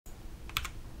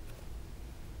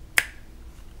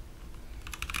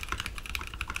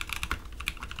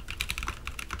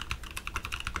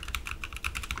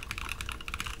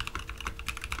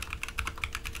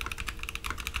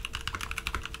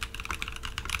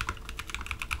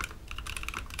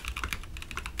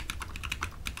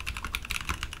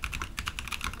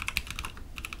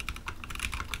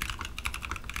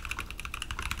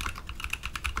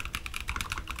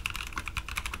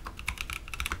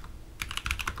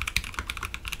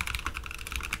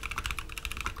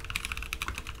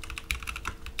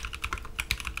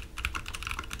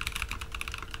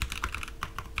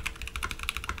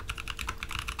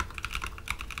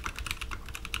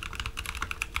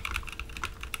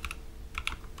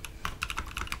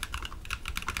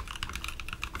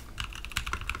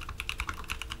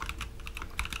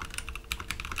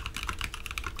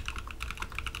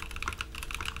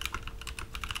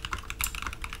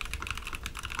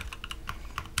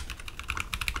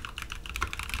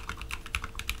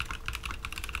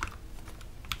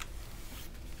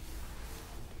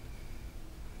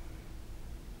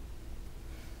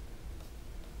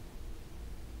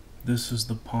This is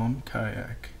the POM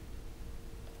Kayak.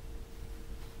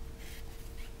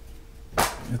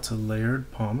 It's a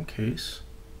layered POM case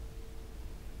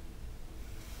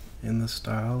in the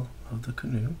style of the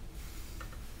Canoe.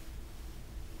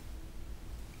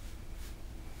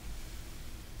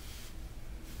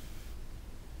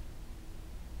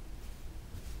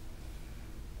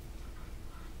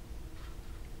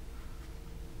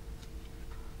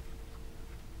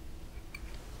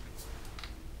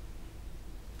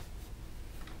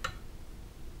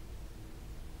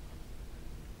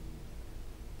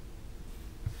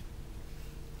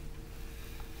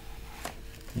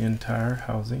 The entire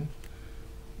housing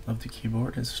of the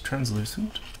keyboard is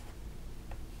translucent,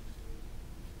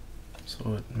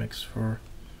 so it makes for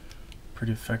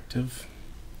pretty effective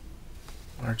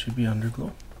RGB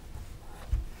underglow.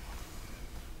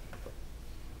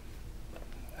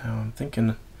 Now I'm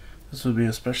thinking this would be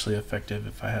especially effective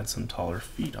if I had some taller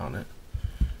feet on it,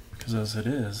 because as it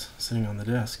is sitting on the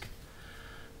desk,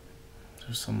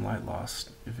 there's some light loss.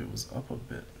 If it was up a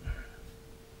bit,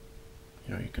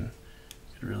 you know, you can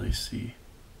really see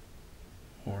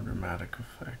more dramatic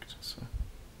effect. So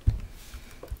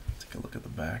take a look at the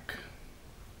back.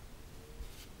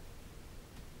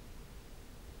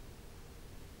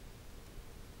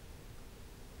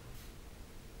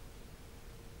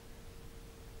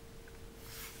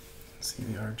 See,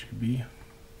 the RGB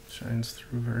shines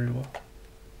through very well.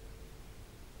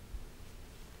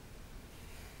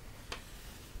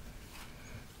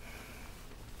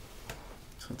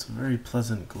 It's a very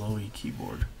pleasant, glowy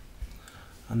keyboard.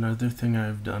 Another thing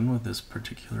I've done with this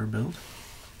particular build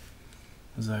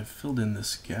is I've filled in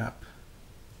this gap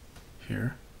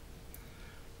here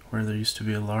where there used to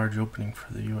be a large opening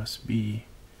for the USB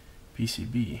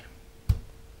PCB.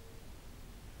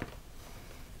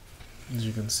 As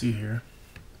you can see here,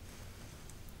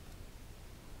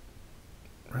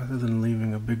 rather than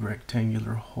leaving a big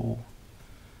rectangular hole,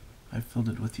 I filled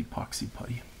it with epoxy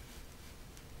putty.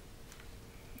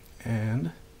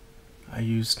 And I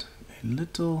used a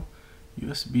little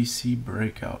USB-C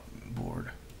breakout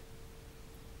board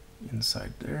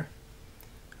inside there,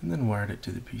 and then wired it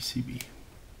to the PCB.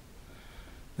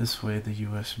 This way the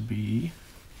USB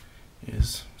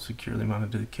is securely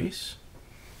mounted to the case,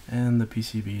 and the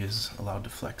PCB is allowed to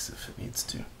flex if it needs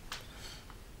to.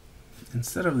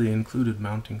 Instead of the included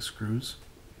mounting screws,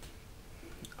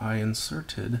 I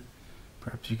inserted,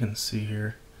 perhaps you can see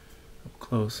here up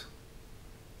close,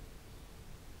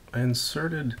 I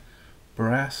inserted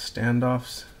brass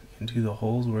standoffs into the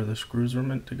holes where the screws were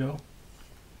meant to go.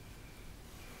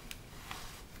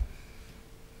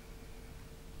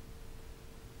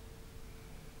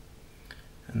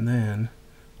 And then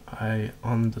I,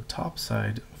 on the top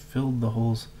side, filled the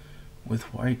holes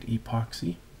with white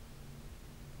epoxy.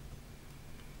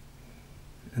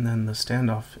 And then the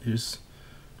standoff is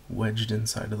wedged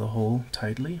inside of the hole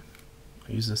tightly.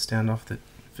 I used a standoff that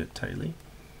fit tightly.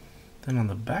 Then on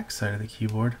the back side of the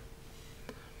keyboard,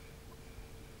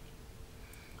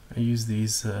 I use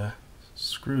these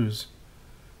screws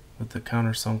with the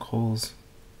countersunk holes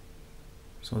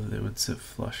so that they would sit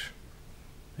flush.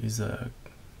 These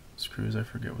screws, I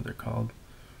forget what they're called,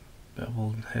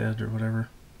 beveled head or whatever,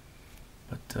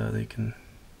 but they can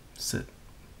sit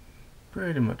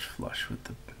pretty much flush with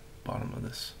the bottom of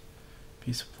this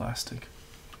piece of plastic.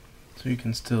 So you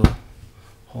can still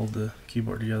hold the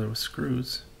keyboard together with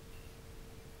screws,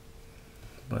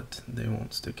 but they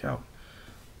won't stick out.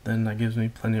 Then that gives me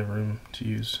plenty of room to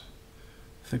use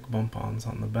thick bump-ons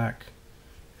on the back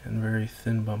and very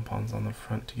thin bump-ons on the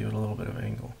front to give it a little bit of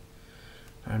angle.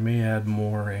 I may add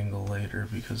more angle later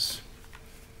because,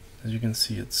 as you can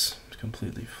see, it's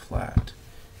completely flat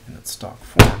in its stock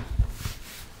form.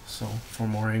 So for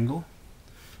more angle,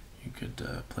 you could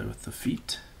play with the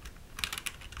feet.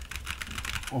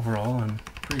 Overall, I'm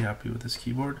pretty happy with this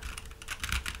keyboard.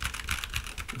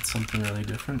 It's something really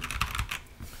different.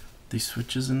 The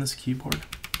switches in this keyboard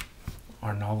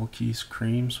are Novelkeys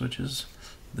Cream switches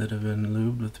that have been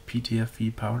lubed with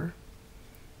PTFE powder,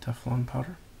 Teflon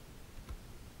powder.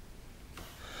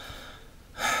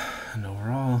 And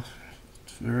overall,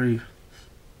 it's very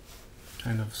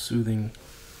kind of soothing,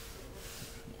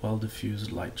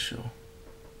 well-diffused light show.